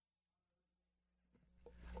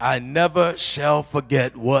I never shall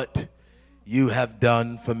forget what you have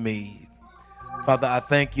done for me. Father, I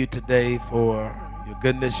thank you today for your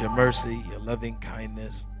goodness, your mercy, your loving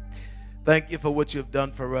kindness. Thank you for what you've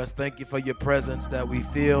done for us. Thank you for your presence that we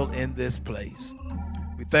feel in this place.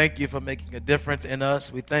 We thank you for making a difference in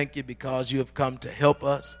us. We thank you because you have come to help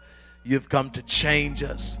us. You've come to change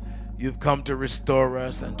us. You've come to restore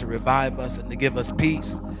us and to revive us and to give us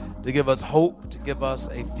peace, to give us hope, to give us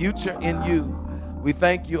a future in you. We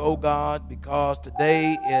thank you, oh God, because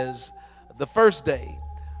today is the first day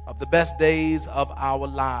of the best days of our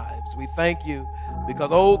lives. We thank you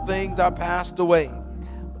because old things are passed away,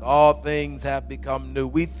 but all things have become new.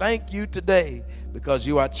 We thank you today because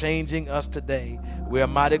you are changing us today. We are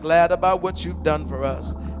mighty glad about what you've done for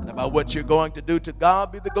us and about what you're going to do. To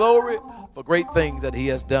God be the glory for great things that he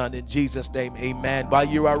has done. In Jesus' name, amen. While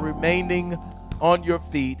you are remaining on your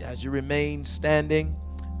feet, as you remain standing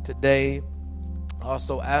today,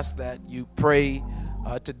 also ask that you pray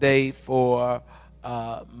today for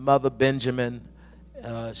Mother Benjamin.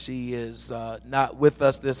 She is not with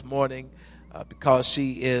us this morning because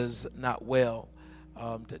she is not well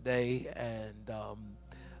today, and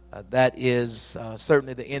that is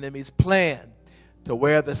certainly the enemy's plan to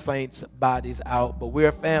wear the saints' bodies out. But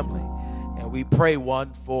we're family, and we pray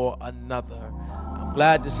one for another. I'm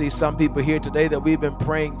glad to see some people here today that we've been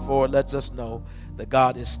praying for. Lets us know that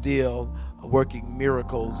God is still working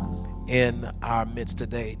miracles in our midst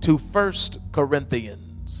today. To 1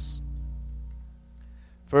 Corinthians.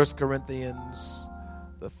 1 Corinthians,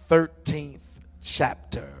 the 13th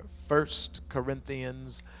chapter. 1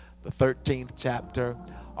 Corinthians, the 13th chapter.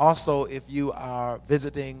 Also, if you are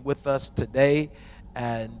visiting with us today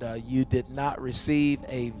and you did not receive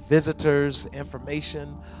a visitor's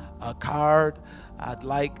information card, I'd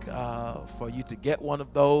like for you to get one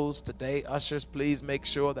of those today. Ushers, please make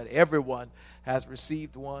sure that everyone has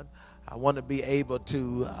received one. I want to be able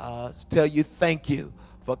to tell you thank you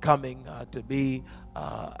for coming to be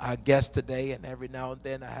our guest today. And every now and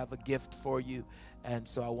then I have a gift for you. And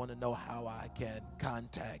so I want to know how I can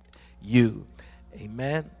contact you.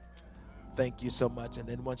 Amen. Thank you so much. And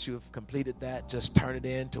then once you've completed that, just turn it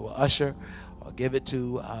in to an usher or give it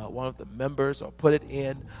to one of the members or put it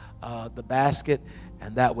in the basket,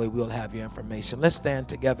 and that way we'll have your information. Let's stand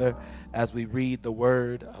together as we read the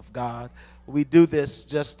word of God. We do this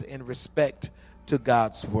just in respect to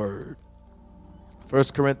God's word. 1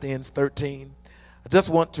 Corinthians 13. I just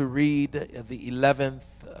want to read the 11th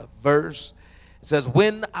verse. It says,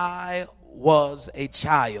 "When I was a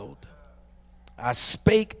child, I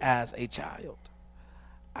spake as a child.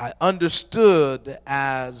 I understood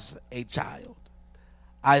as a child.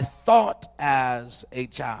 I thought as a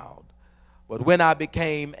child. But when I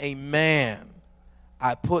became a man,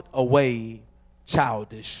 I put away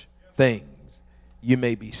childish things." You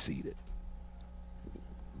may be seated.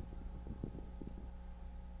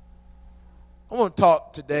 I want to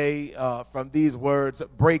talk today from these words,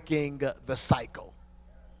 breaking the cycle.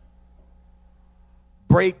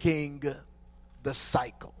 Breaking the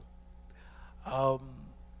cycle.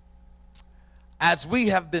 As we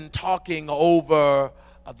have been talking over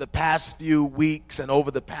the past few weeks and over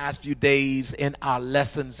the past few days in our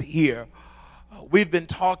lessons here, we've been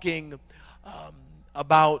talking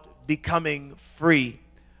about becoming free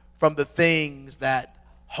from the things that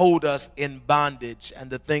hold us in bondage and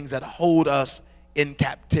the things that hold us in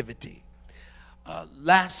captivity.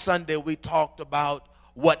 Last Sunday we talked about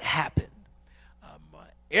what happened.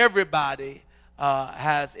 Everybody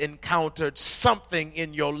has encountered something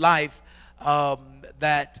in your life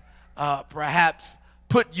that perhaps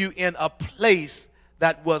put you in a place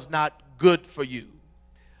that was not good for you,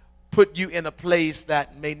 put you in a place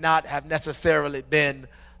that may not have necessarily been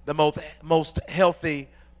the most healthy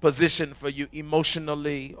position for you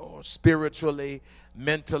emotionally or spiritually,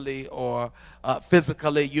 mentally or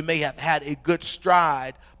physically. You may have had a good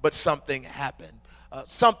stride, but something happened.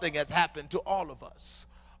 Something has happened to all of us.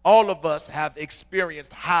 All of us have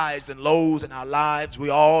experienced highs and lows in our lives. We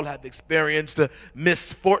all have experienced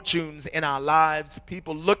misfortunes in our lives.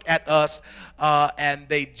 People look at us and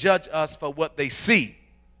they judge us for what they see.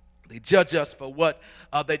 They judge us for what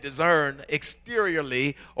they discern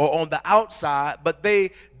exteriorly or on the outside, but they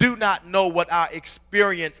do not know what our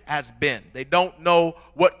experience has been. They don't know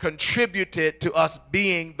what contributed to us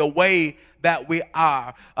being the way that we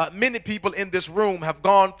are. Many people in this room have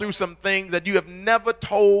gone through some things that you have never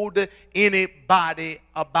told anybody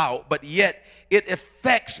about, but yet it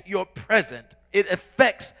affects your present. It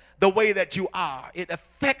affects the way that you are. It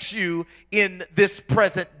affects you in this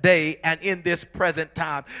present day and in this present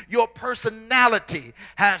time. Your personality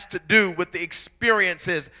has to do with the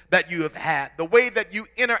experiences that you have had. The way that you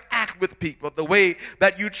interact with people, the way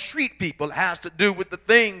that you treat people has to do with the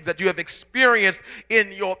things that you have experienced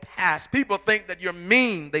in your past. People think that you're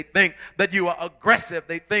mean. They think that you are aggressive.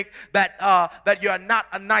 They think that that you are not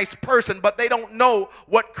a nice person, but they don't know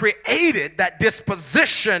what created that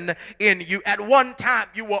disposition in you. At one time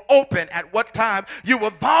you were open. At one time you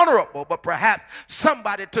were vulnerable, but perhaps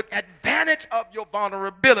somebody took advantage of your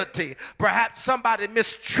vulnerability. Perhaps somebody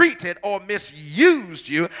mistreated or misused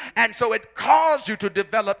you, and so it caused you to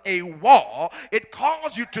develop a wall. It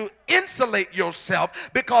caused you to insulate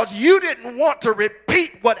yourself because you didn't want to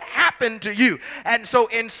repeat what happened to you. And so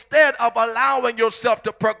instead of allowing yourself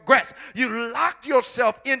to progress, you locked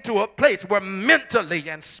yourself into a place where mentally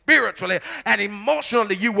and spiritually and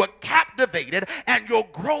emotionally you were captivated and your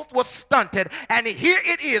growth was stunted. And here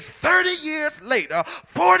it is 30 years later,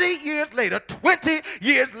 40 years later, 20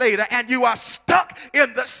 years later, and you are stuck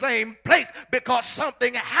in the same place because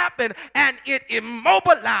something happened and it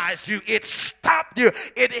immobilized you. It stopped you.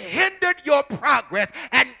 It hindered your progress.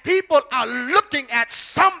 And people are looking at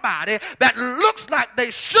somebody that looks like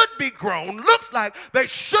they should be grown, looks like they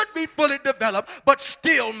should be fully developed, but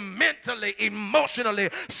still mentally, emotionally,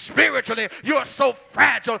 spiritually, you're so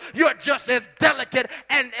fragile. You're just as delicate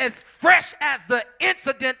and as fresh as the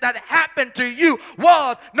incident that happened to you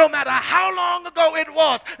was, no matter how long ago it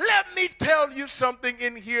was. Let me tell you something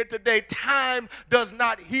in here today. Time does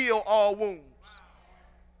not heal all wounds.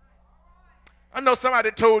 I know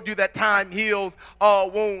somebody told you that time heals all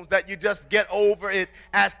wounds, that you just get over it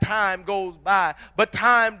as time goes by. But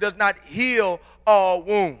time does not heal all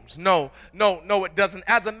wounds. No, it doesn't.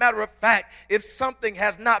 As a matter of fact, if something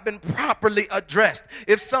has not been properly addressed,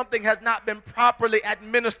 if something has not been properly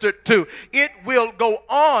administered to, it will go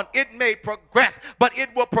on. It may progress, but it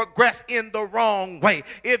will progress in the wrong way.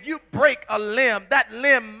 If you break a limb, that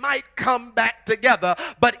limb might come back together,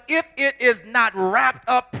 but if it is not wrapped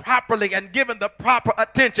up properly and given the proper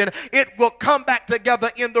attention, it will come back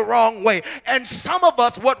together in the wrong way. And some of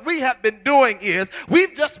us, what we have been doing is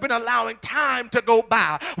we've just been allowing time to go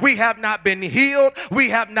by. We have not been healed. We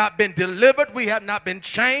have not been delivered. We have not been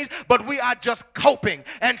changed, but we are just coping.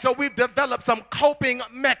 And so we've developed some coping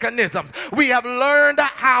mechanisms. We have learned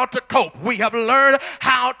how to cope. We have learned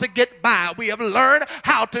how to get by. We have learned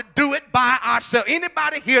how to do it by ourselves.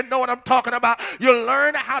 Anybody here know what I'm talking about? You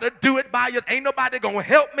learn how to do it by yourself. Ain't nobody gonna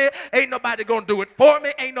help me. Ain't nobody gonna do it for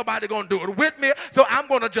me. Ain't nobody gonna do it with me. So I'm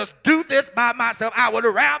gonna just do this by myself. I would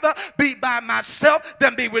rather be by myself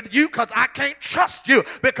than be with you, because I can't trust you,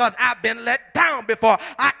 because I've been let down before.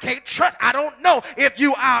 I can't trust. I don't know if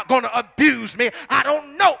you are going to abuse me. I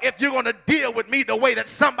don't know if you're going to deal with me the way that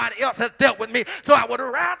somebody else has dealt with me. So I would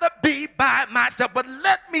rather be by myself. But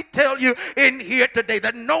let me tell you in here today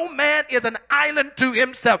that no man is an island to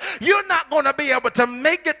himself. You're not going to be able to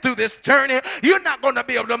make it through this journey. You're not going to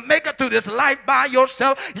be able to make it through this life by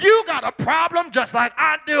yourself. You got a problem just like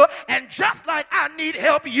I do, and just like I need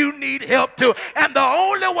help, you need help too. And the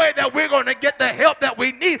only way that we're going to get the help that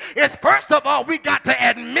we need is, first of all, we got to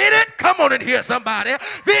admit it. Come on in here, somebody.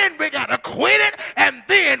 Then we got to quit it, and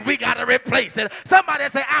then we got to replace it. Somebody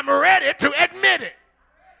say, I'm ready to admit it.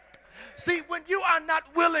 See, when you are not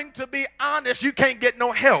willing to be honest, you can't get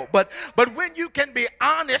no help. But when you can be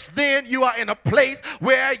honest, then you are in a place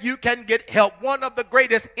where you can get help. One of the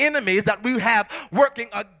greatest enemies that we have working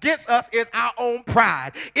against us is our own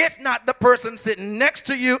pride. It's not the person sitting next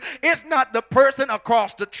to you. It's not the person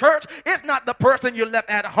across the church. It's not the person you left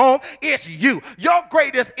at home. It's you. Your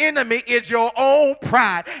greatest enemy is your own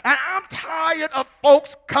pride. And I'm tired of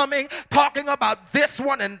folks coming, talking about this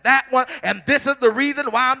one and that one, and this is the reason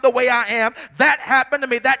why I'm the way I am. That happened to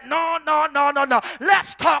me. That no.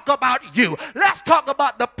 Let's talk about you. Let's talk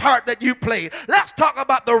about the part that you played. Let's talk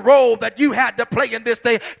about the role that you had to play in this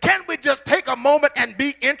thing. Can we just take a moment and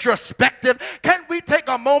be introspective? Can we take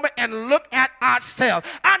a moment and look at ourselves?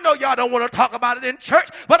 I know y'all don't want to talk about it in church,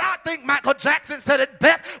 but I think Michael Jackson said it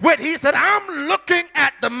best when he said, I'm looking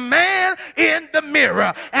at the man in the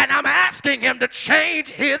mirror and I'm asking him to change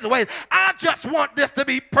his ways. I just want this to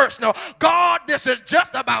be personal. God, this is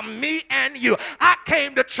just about me and you. I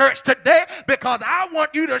came to church today because I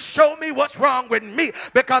want you to show me what's wrong with me,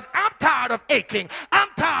 because I'm tired of aching. I'm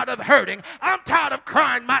tired of hurting. I'm tired of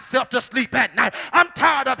crying myself to sleep at night. I'm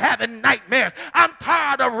tired of having nightmares. I'm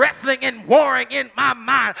tired of wrestling and warring in my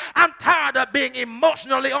mind. I'm tired of being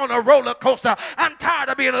emotionally on a roller coaster. I'm tired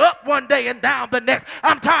of being up one day and down the next.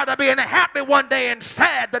 I'm tired of being happy one day and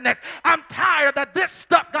sad the next. I'm tired that this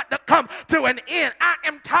stuff got to come to an end. I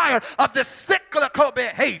am tired of this cyclical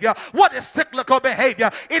behavior. What is cyclical behavior?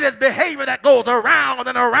 It is behavior that goes around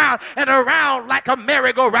and around and around like a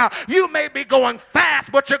merry-go-round. You may be going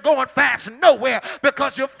fast, but you're going fast nowhere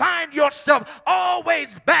because you find yourself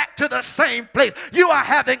always back to the same place. You are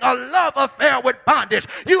having a love affair with bondage.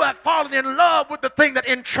 You have fallen in love with the thing that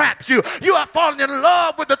entraps you. You are falling in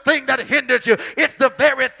love with the thing that hinders you. It's the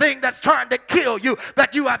very thing that's trying to kill you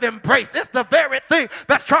that you have embraced. It's the very thing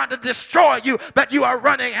that's trying to destroy you that you are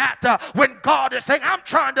running after, when God is saying, I'm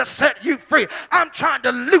trying to set you free. I'm trying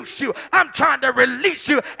to loose you. I'm trying to release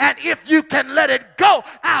you. And if you can let it go,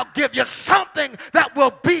 I'll give you something that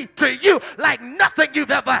will be to you like nothing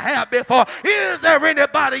you've ever had before. Is there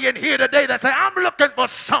anybody in here today that say, I'm looking for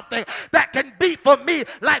something that can be for me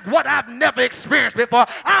like what I've never experienced before?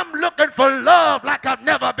 I'm looking for love like I've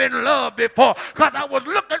never been loved before, because I was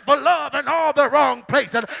looking for love in all the wrong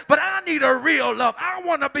places. But I need a real love. I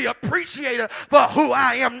want to be appreciated for who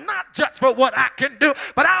I am, not just for what I can do,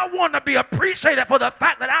 but I want to be appreciated for the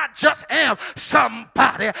fact that I just am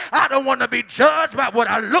somebody. I don't want to be judged by what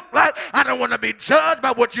I look like. I don't want to be judged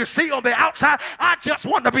by what you see on the outside. I just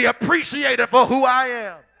want to be appreciated for who I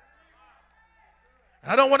am.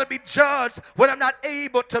 I don't want to be judged when I'm not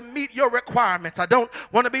able to meet your requirements. I don't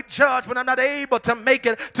want to be judged when I'm not able to make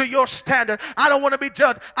it to your standard. I don't want to be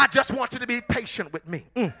judged. I just want you to be patient with me.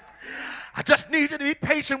 I just need you to be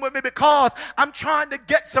patient with me because I'm trying to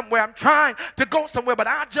get somewhere. I'm trying to go somewhere, but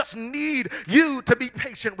I just need you to be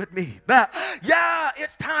patient with me. Yeah,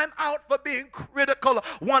 it's time out for being critical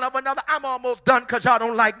one of another. I'm almost done because y'all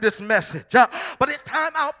don't like this message. But it's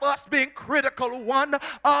time out for us being critical one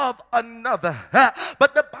of another.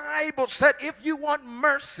 But the Bible said if you want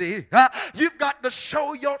mercy, you've got to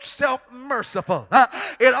show yourself merciful.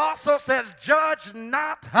 It also says, judge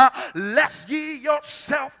not, lest ye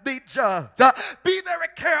yourself be judged. Be very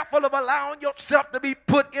careful of allowing yourself to be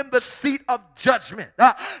put in the seat of judgment,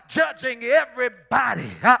 judging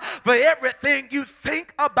everybody for everything you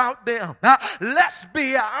think about them. Let's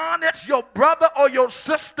be honest, your brother or your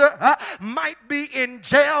sister might be in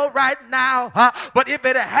jail right now, but if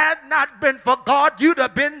it had not been for God, you'd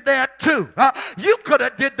have been there too. You could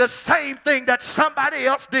have did the same thing that somebody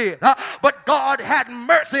else did, but God had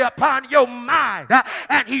mercy upon your mind,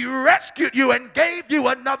 and he rescued you and gave you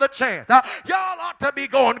another chance. Y'all ought to be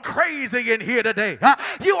going crazy in here today.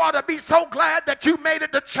 You ought to be so glad that you made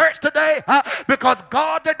it to church today, because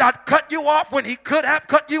God did not cut you off when he could have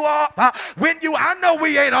cut you off. I know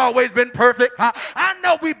we ain't always been perfect. I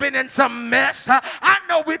know we've been in some mess. I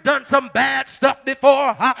know we've done some bad stuff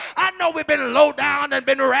before. I know we've been low down and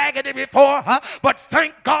been raggedy before. But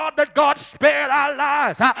thank God that God spared our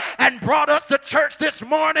lives and brought us to church this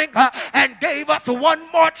morning and gave us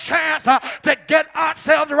one more chance to get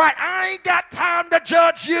ourselves right. I ain't got time to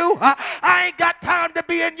judge you. I ain't got time to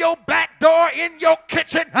be in your back door, in your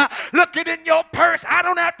kitchen, looking in your purse. I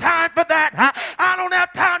don't have time for that. I don't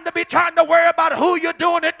have time to be trying to worry about who you're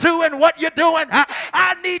doing it to and what you're doing.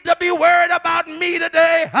 I need to be worried about me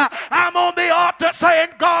today. I'm on the altar saying,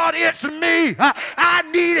 God, it's me. I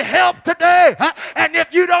need help today. And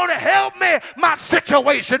if you don't help me, my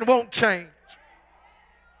situation won't change.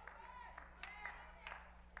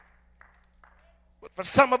 For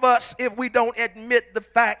some of us, if we don't admit the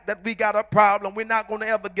fact that we got a problem, we're not going to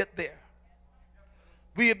ever get there.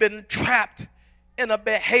 We have been trapped in a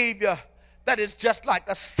behavior that is just like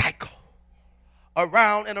a cycle,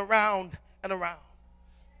 around and around and around.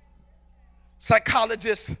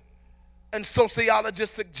 Psychologists and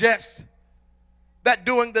sociologists suggest that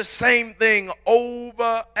doing the same thing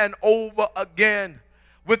over and over again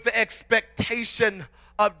with the expectation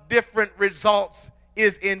of different results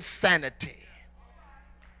is insanity.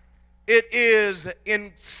 It is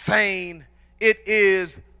insane. It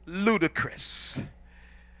is ludicrous.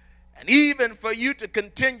 And even for you to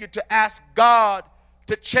continue to ask God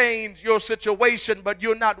to change your situation, but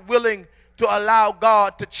you're not willing to allow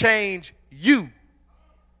God to change you,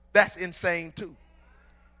 that's insane too.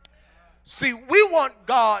 See, we want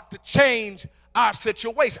God to change our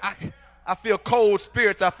situation. I feel cold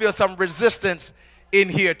spirits. I feel some resistance in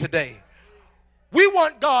here today. We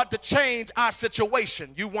want God to change our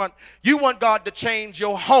situation. You want God to change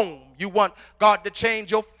your home. You want God to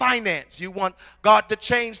change your finance. You want God to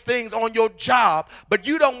change things on your job. But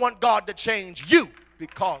you don't want God to change you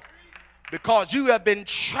because you have been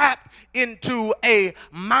trapped into a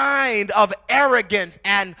mind of arrogance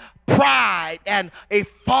and pride and a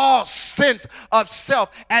false sense of self.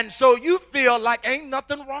 And so you feel like ain't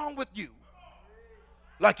nothing wrong with you.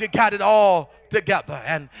 like you got it all together,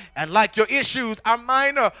 and like your issues are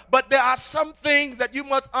minor. But there are some things that you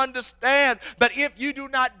must understand that if you do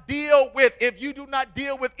not deal with it,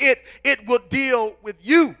 it will deal with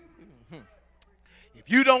you. If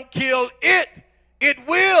you don't kill it, it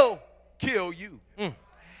will kill you.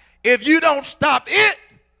 If you don't stop it,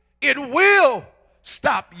 it will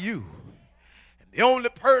stop you. And the only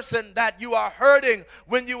person that you are hurting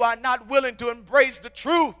when you are not willing to embrace the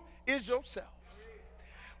truth is yourself.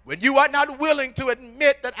 When you are not willing to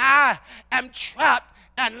admit that I am trapped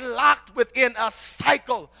and locked within a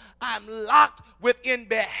cycle, I'm locked within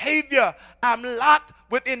behavior, I'm locked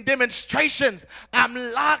within demonstrations, I'm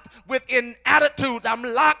locked within attitudes, I'm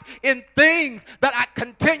locked in things that I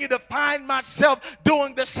continue to find myself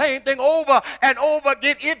doing the same thing over and over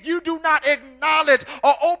again. If you do not acknowledge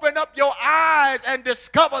or open up your eyes and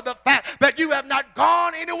discover the fact that you have not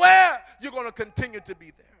gone anywhere, you're going to continue to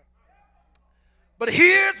be there. But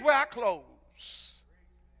here's where I close.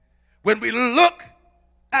 When we look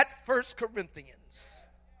at 1 Corinthians,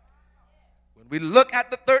 when we look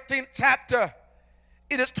at the 13th chapter,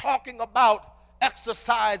 it is talking about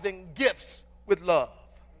exercising gifts with love.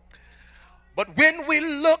 But when we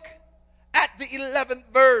look at the 11th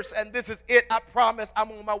verse, and this is it, I promise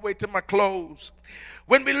I'm on my way to my close.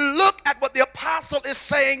 When we look at what the apostle is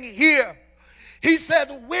saying here, he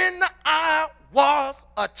says, when I was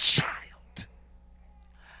a child,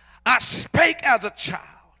 I spake as a child.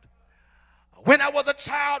 When I was a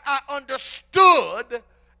child, I understood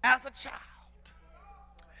as a child.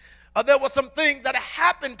 There were some things that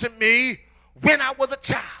happened to me when I was a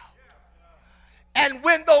child. And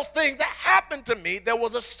when those things that happened to me, there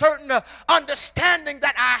was a certain understanding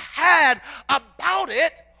that I had about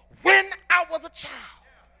it when I was a child.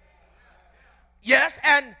 Yes,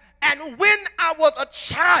 and when I was a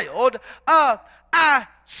child, I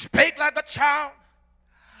spake like a child.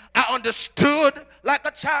 I understood like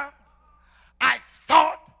a child. I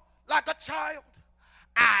thought like a child.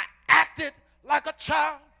 I acted like a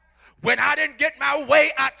child. When I didn't get my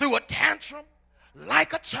way, I threw a tantrum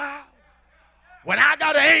like a child. When I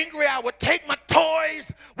got angry, I would take my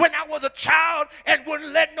toys when I was a child and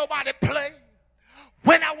wouldn't let nobody play.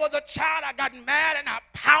 When I was a child, I got mad and I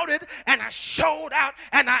pouted and I showed out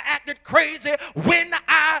and I acted crazy when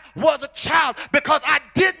I was a child because I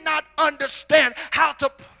did not understand how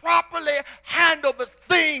to properly handle the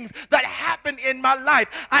things that happened in my life.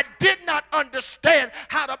 I did not understand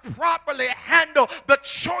how to properly handle the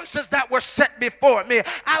choices that were set before me.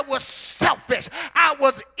 I was selfish. I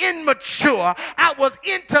was immature. I was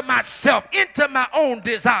into myself, into my own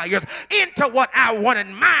desires, into what I wanted.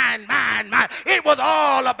 Mine. It was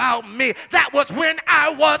all about me. That was when I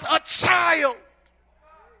was a child.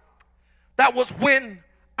 That was when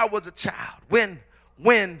I was a child. When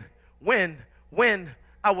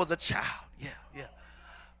I was a child. Yeah.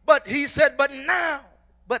 But he said, but now.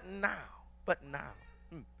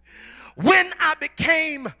 When I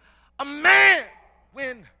became a man,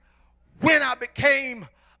 when I became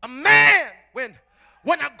a man, when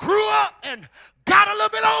I grew up and got a little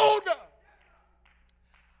bit older,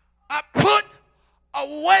 I put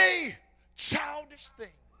away childish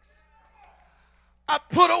things. I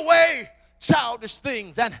put away childish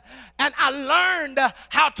things, and I learned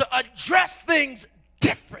how to address things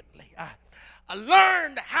differently. I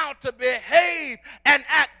learned how to behave and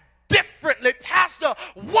act differently. Pastor,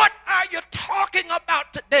 what are you talking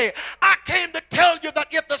about today? I came to tell you that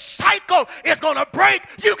if the cycle is going to break,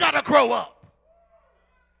 you got to grow up.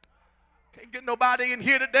 Can't get nobody in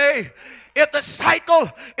here today. If the cycle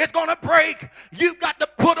is going to break, you got to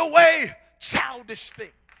put away childish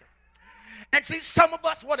things. And see, some of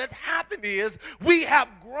us, what has happened is we have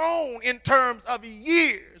grown in terms of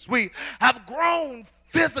years. We have grown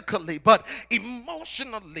physically, but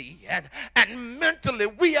emotionally and mentally,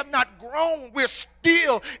 we have not grown. We're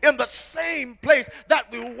still in the same place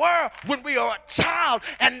that we were when we were a child.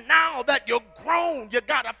 And now that you're grown, you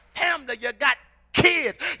got a family, you got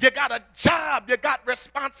kids, you got a job, you got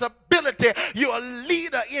responsibility, you're a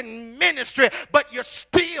leader in ministry, but you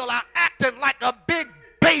still are acting like a big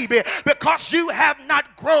baby because you have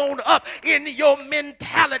not grown up in your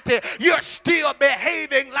mentality. You're still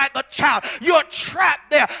behaving like a child. You're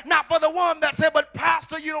trapped there. Now, for the one that said, but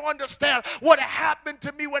Pastor, you don't understand what happened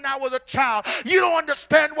to me when I was a child. You don't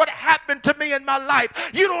understand what happened to me in my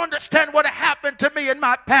life. You don't understand what happened to me in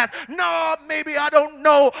my past. No, maybe I don't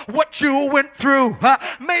know what you went through.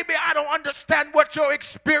 Maybe I don't understand what your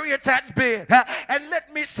experience has been. And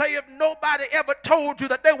let me say, if nobody ever told you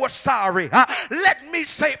that they were sorry, let me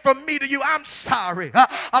say say from me to you, I'm sorry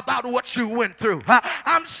about what you went through.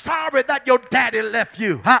 I'm sorry that your daddy left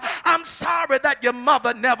you. I'm sorry that your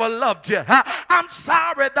mother never loved you. I'm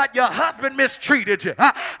sorry that your husband mistreated you.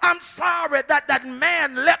 I'm sorry that that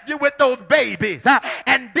man left you with those babies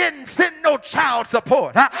and didn't send no child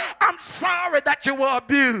support. I'm sorry that you were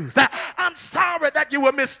abused. I'm sorry that you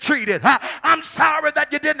were mistreated. I'm sorry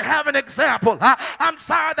that you didn't have an example. I'm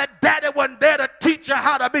sorry that daddy wasn't there to teach you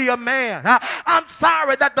how to be a man. I'm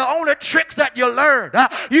sorry that the only tricks that you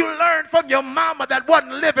learned from your mama that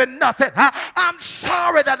wasn't living nothing. I'm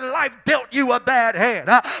sorry that life dealt you a bad hand.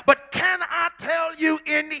 But can I tell you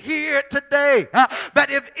in here today that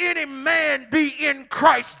if any man be in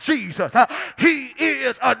Christ Jesus, he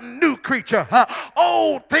is a new creature.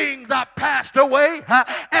 Old things are passed away,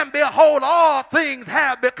 and behold, all things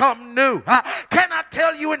have become new. Can I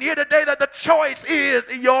tell you in here today that the choice is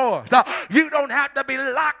yours? You don't have to be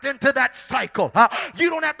locked into that cycle. You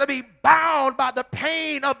don't have to be bound by the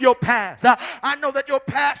pain of your past. I know that your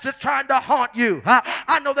past is trying to haunt you.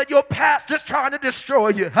 I know that your past is trying to destroy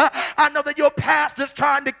you. I know that your past is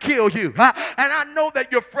trying to kill you. And I know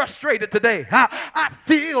that you're frustrated today. I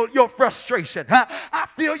feel your frustration. I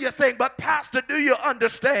feel you saying, but Pastor, do you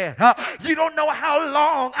understand? You don't know how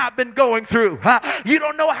long I've been going through. You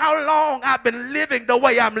don't know how long I've been living the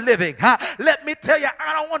way I'm living. Let me tell you,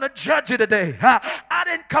 I don't want to judge you today. I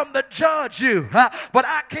didn't come to judge you, but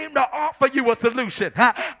I came to offer you a solution.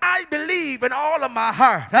 I believe in all of my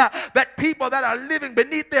heart that people that are living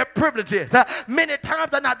beneath their privileges, many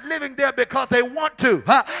times are not living there because they want to,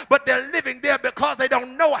 but they're living there because they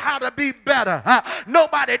don't know how to be better.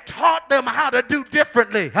 Nobody taught them how to do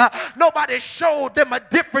differently. Nobody showed them a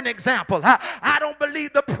different example. I don't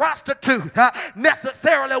believe the prostitute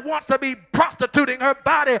necessarily wants to be prostituting her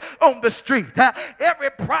body on the street.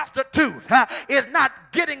 Every prostitute is not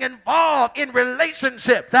getting involved in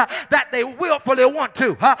relationships that they willfully want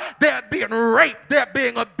to. They're being raped, they're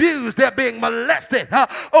being abused, they're being molested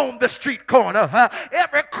on the street corner.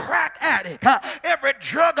 Every crack addict, every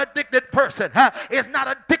drug addicted person is not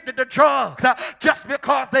addicted to drugs just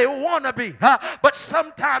because they want to be, but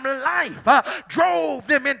sometimes life drove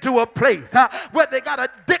them into a place where they got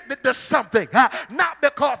addicted to something, not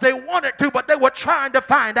because they wanted to, but they were trying to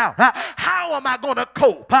find out, how am I going to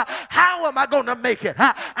cope? How am I going to make it?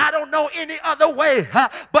 I don't know any other way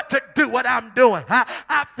but to do what I'm doing.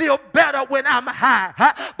 I feel better when I'm high,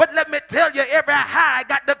 but let me tell you, every high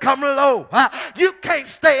got to come low. You can't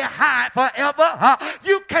stay high forever.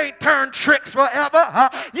 You can't turn tricks forever.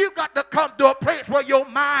 You got to come to a place where your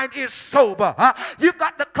mind is sober. You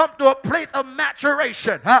got to come to a place of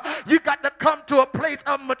maturation. You got to come to a place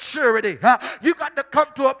of maturity. You got to come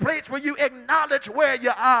to a place where you acknowledge where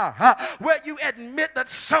you are, where you admit that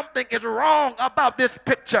something is wrong about this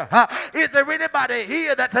picture. Is there anybody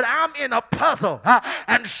here that said, I'm in a puzzle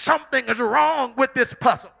and something is wrong with this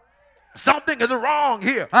puzzle? Something is wrong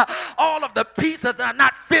here. All of the pieces are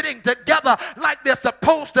not fitting together like they're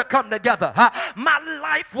supposed to come together. My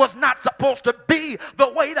life was not supposed to be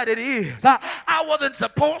the way that it is. I wasn't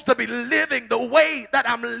supposed to be living the way that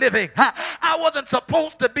I'm living. I wasn't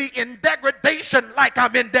supposed to be in degradation like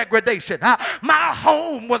I'm in degradation. My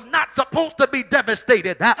home was not supposed to be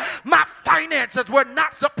devastated. My finances were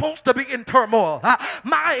not supposed to be in turmoil.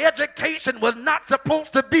 My education was not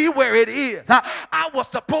supposed to be where it is. I was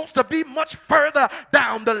supposed to be much further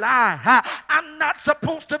down the line. I'm not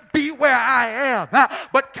supposed to be where I am.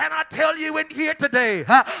 But can I tell you in here today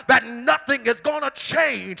that nothing is going to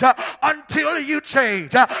change until you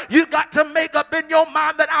change. You got to make up in your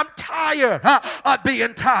mind that I'm tired of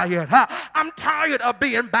being tired. I'm tired of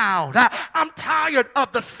being bound. I'm tired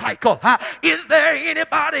of the cycle. Is there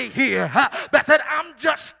anybody here that said, I'm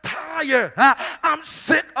just tired? I'm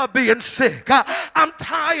sick of being sick. I'm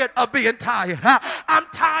tired of being tired. I'm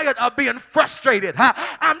tired of being frustrated.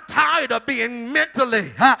 I'm tired of being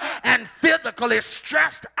mentally and physically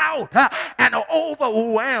stressed out and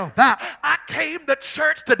overwhelmed. I came to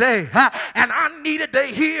church today and I needed to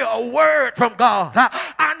hear a word from God.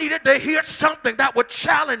 I needed to hear something that would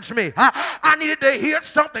challenge me. I needed to hear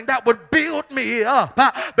something that would build me up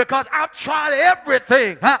because I've tried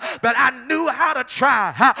everything that I knew how to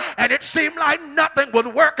try and it seemed like nothing was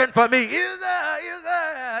working for me. Is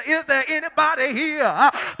there anybody here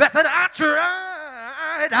that said, I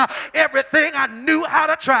tried everything I knew how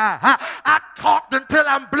to try. I talked until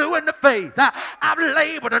I'm blue in the face. I've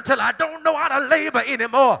labored until I don't know how to labor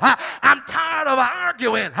anymore. I'm tired of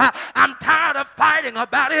arguing. I'm tired of fighting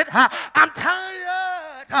about it. I'm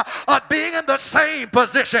tired of being in the same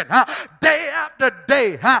position day after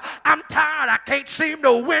day. I'm tired. I can't seem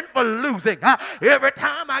to win for losing. Every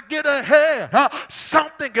time I get ahead,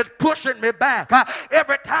 something is pushing me back.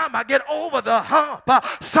 Every time I get over the hump,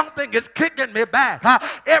 something is kicking me back.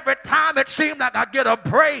 Every time it seems like I get a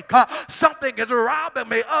break, something is robbing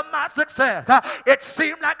me of my success. It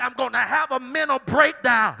seems like I'm going to have a mental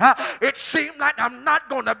breakdown. It seems like I'm not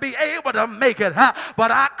going to be able to make it.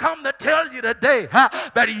 But I come to tell you today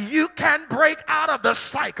that you can break out of the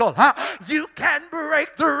cycle. You can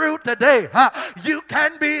break through today. You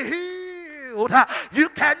can be healed. You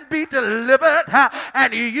can be delivered.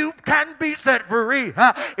 And you can be set free.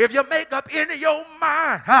 If you make up in your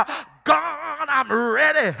mind, God, I'm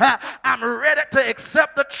ready. I'm ready to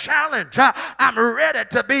accept the challenge. I'm ready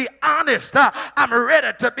to be honest. I'm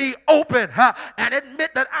ready to be open and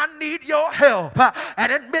admit that I need your help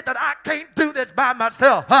and admit that I can't do this by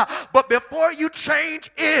myself. But before you change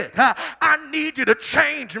it, I need you to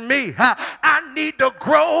change me. I need to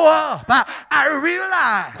grow up. I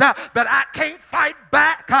realize that I can't fight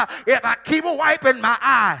back if I keep wiping my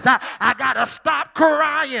eyes. I got to stop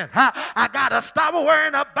crying. I got to stop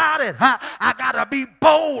worrying about it. I got to be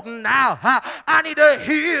bold now. I need a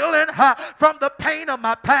healing from the pain of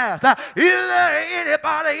my past. Is there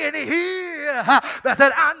anybody in here that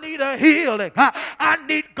said, I need a healing? I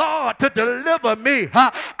need God to deliver me.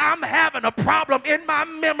 I'm having a problem in my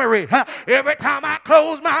memory. Every time I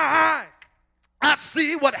close my eyes, I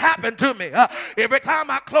see what happened to me. Every time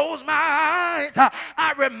I close my eyes,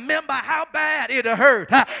 I remember how bad it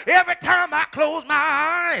hurt. Every time I close my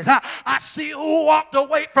eyes, I see who walked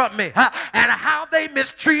away from me and how they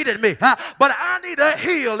mistreated me. But I need a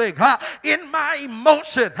healing in my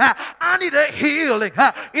emotion. I need a healing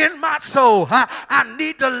in my soul. I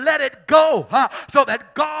need to let it go so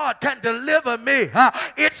that God can deliver me.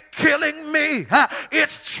 It's killing me.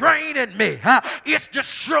 It's draining me. It's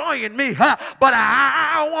destroying me. But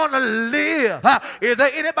I want to live. Is there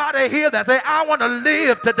anybody here that say, I want to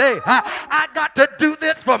live today? I got to do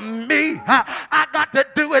this for me. I got to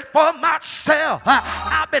do it for myself.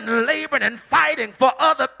 I've been laboring and fighting for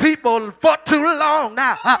other people for too long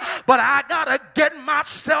now. But I got to get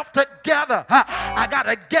myself together. I got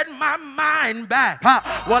to get my mind back.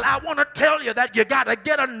 Well, I want to tell you that you got to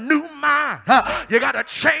get a new mind. You got to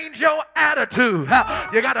change your attitude.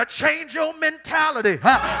 You got to change your mentality.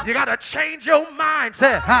 You got to change your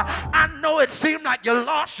mindset. I know it seemed like you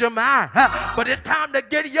lost your mind, but it's time to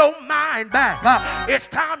get your mind back. It's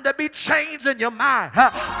time to be changed in your mind.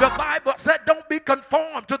 The Bible said, don't be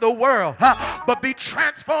conformed to the world, but be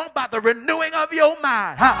transformed by the renewing of your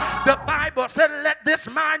mind. The Bible said, let this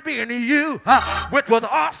mind be in you, which was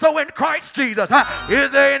also in Christ Jesus.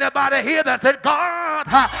 Is there anybody here that said, God,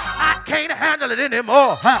 I can't handle it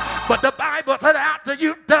anymore? But the Bible said, after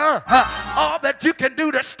you've done all that you can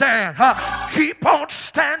do to stand, keep on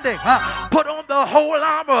standing. Put on the whole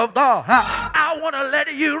armor of God. I want to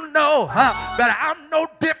let you know that I'm no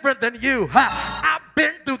different than you. I've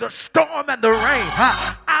been through the storm and the rain.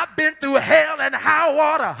 I've been through hell and high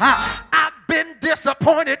water. I've been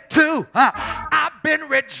disappointed too. I've been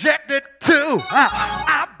rejected too.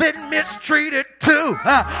 I've been mistreated too.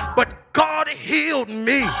 But God healed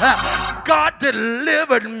me. God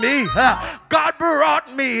delivered me. God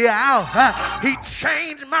brought me out. He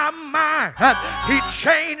changed my mind. He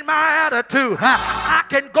changed my attitude. I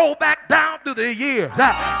can go back down through the years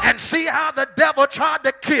and see how the devil tried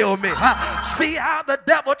to kill me. See how the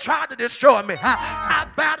devil tried to destroy me. I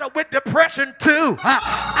battled with depression too.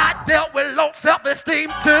 I dealt with low self-esteem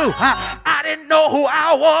too. I didn't know who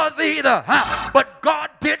I was either. But God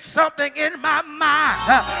did something in my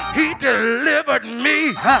mind. He delivered me.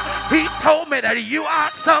 He told me that you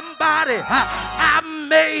are somebody. I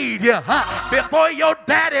made you. Before your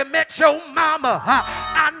daddy met your mama,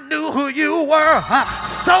 I knew who you were.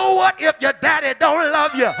 So what if your daddy don't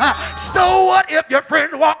love you? So what if your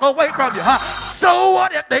friends walk away from you? So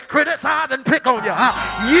what if they criticize and pick on you?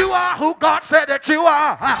 You are who God said that you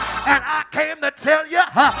are. And I came to tell you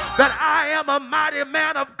that I am a mighty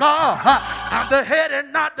man of God. I'm the head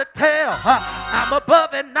and not the tail. I'm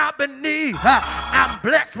above and not beneath. I'm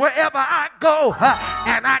blessed wherever I go.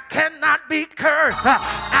 And I cannot be cursed.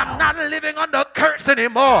 I'm not living under curse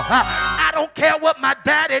anymore. I don't care what my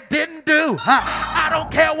daddy didn't do. I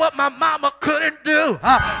don't care what my mama couldn't do.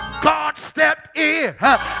 God stepped in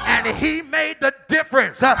and he made the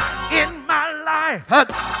difference in my life.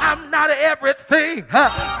 I'm not everything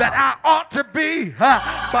that I ought to be,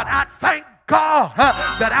 but I thank God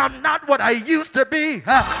that I'm not what I used to be.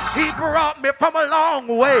 He brought me from a long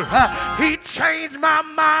way. He changed my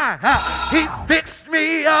mind. He fixed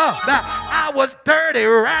me up. I was dirty,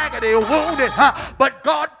 raggedy, wounded, but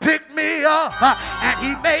God picked me up and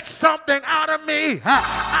he made something out of me.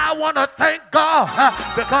 I want to thank God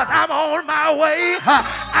because I'm on my way.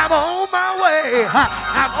 I'm on my way.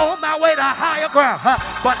 I'm on my way to higher ground.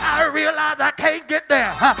 But I realize I can't get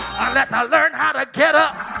there unless I learn how to get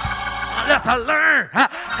up. Unless I learn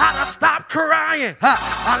how to stop crying,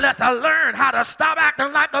 unless I learn how to stop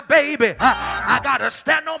acting like a baby, I got to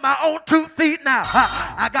stand on my own 2 feet now.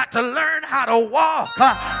 I got to learn how to walk.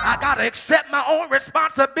 I got to accept my own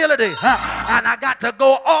responsibility, and I got to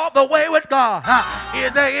go all the way with God.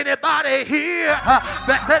 Is there anybody here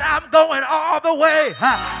that said, I'm going all the way?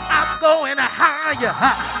 I'm going higher.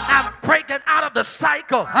 I'm breaking out of the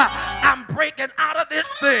cycle. I'm breaking out of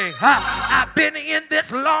this thing. I've been in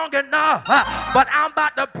this long enough. But I'm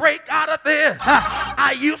about to break out of this.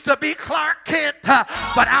 I used to be Clark Kent,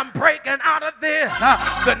 but I'm breaking out of this.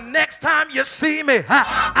 The next time you see me,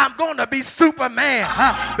 I'm going to be Superman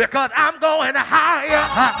because I'm going higher.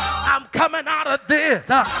 I'm coming out of this.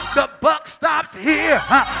 The buck stops here.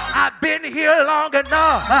 I've been here long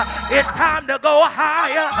enough. It's time to go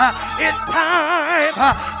higher. It's time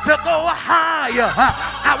to go higher.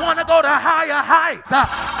 I want to go to higher heights.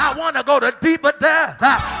 I want to go to deeper depths.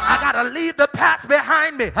 I got to leave the past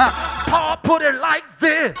behind me. Paul put it like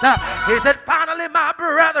this. He said, finally, my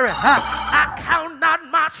brethren, I count not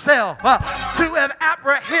myself to have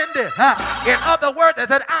apprehended. In other words, I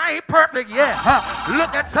said, I ain't perfect yet.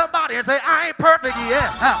 Look at somebody and say, I ain't perfect yet.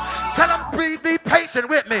 Tell them, please be patient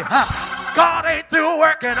with me. God ain't through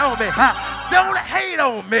working on me. Don't hate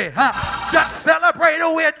on me. Just celebrate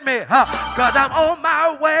with me because I'm on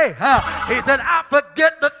my way. He said, I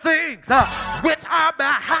forget the things which are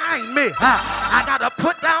behind me. I got to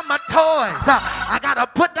put down my toys. I got to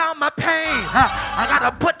put down my pain. I got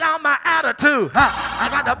to put down my attitude. I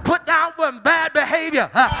got to put down one bad behavior.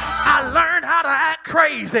 I learned how to act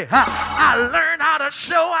crazy. I learned how to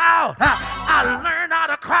show out. I learned how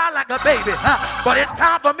to cry like a baby. But it's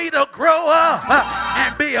time for me to grow up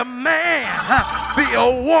and be a man, be a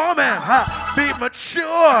woman, be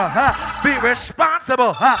mature, be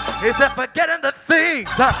responsible. He said, forgetting the things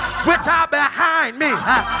which are behind me,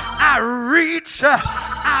 I reach,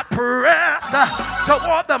 I press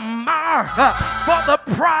toward the mark for the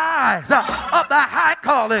prize of the high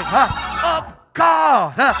calling of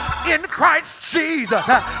God in Christ Jesus.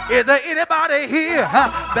 Is there anybody here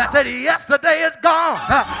that said yesterday is gone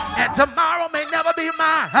and tomorrow may never be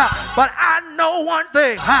mine? But I know one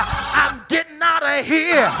thing. I'm getting out of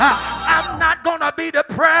here. I'm not going to be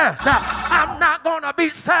depressed. I'm not going to be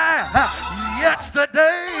sad.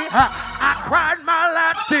 Yesterday, I cried my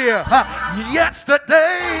last tear.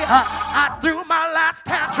 Yesterday, I threw my last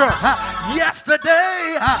tantrum.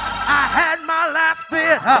 Yesterday, I had my last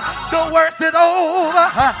fit. The worst is over,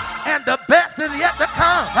 and the best is yet to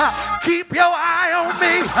come. Keep your eye on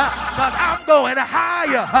me, because I'm going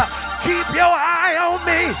higher. Keep your eye on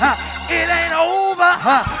me. It ain't over.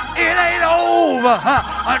 It ain't over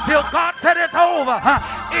until God said it's over.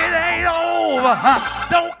 It ain't over.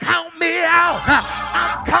 Don't count me out.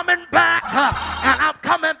 I'm coming back, and I'm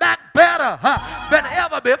coming back better than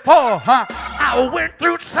ever before. I went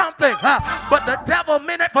through something, but the devil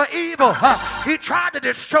meant it for evil. He tried to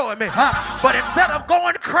destroy me, but instead of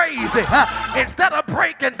going crazy, instead of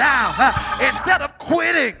breaking down, instead of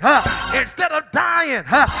quitting, instead of dying,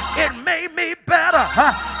 it made me better.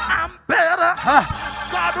 I'm better.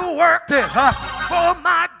 God worked it for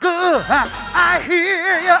my good. I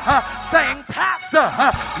hear you saying, Pastor,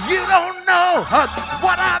 you don't know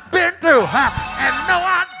what I've been through. And no,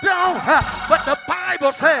 I don't. But the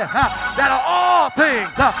Bible says that all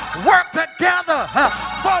things work together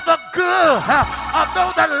for the good of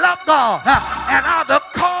those that love God and are the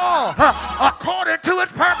called according to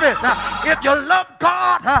his purpose. If you love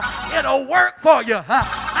God, it'll work for you.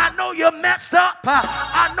 I know you messed up.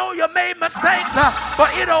 I know you made mistakes,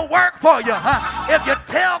 but it'll work for you. If you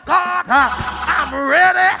tell God, I'm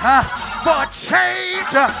ready for a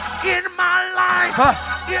change in my life.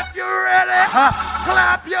 If you're ready,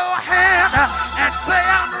 clap your hand and say,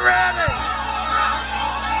 I'm ready.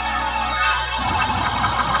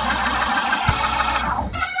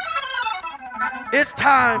 It's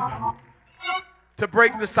time to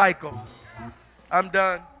break the cycle. I'm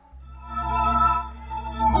done.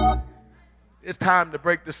 It's time to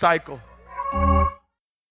break the cycle.